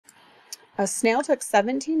A snail took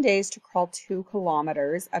 17 days to crawl 2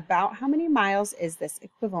 kilometers. About how many miles is this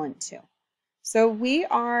equivalent to? So we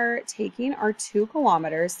are taking our 2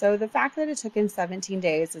 kilometers. So the fact that it took in 17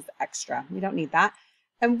 days is extra. We don't need that.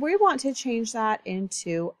 And we want to change that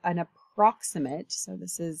into an approximate. So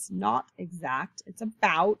this is not exact. It's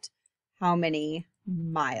about how many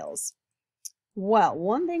miles. Well,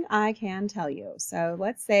 one thing I can tell you. So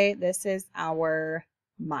let's say this is our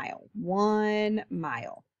mile, 1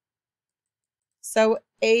 mile. So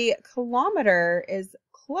a kilometer is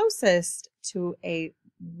closest to a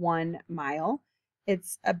 1 mile.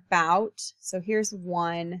 It's about, so here's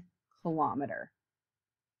 1 kilometer.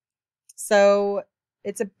 So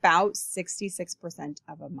it's about 66%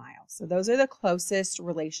 of a mile. So those are the closest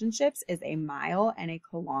relationships, is a mile and a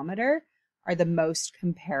kilometer are the most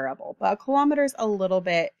comparable. But a kilometer is a little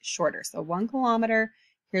bit shorter. So 1 kilometer,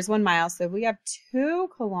 here's 1 mile. So if we have 2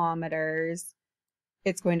 kilometers,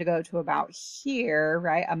 it's going to go to about here,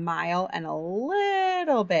 right? A mile and a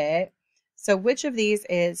little bit. So which of these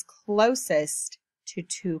is closest to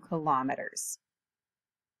 2 kilometers?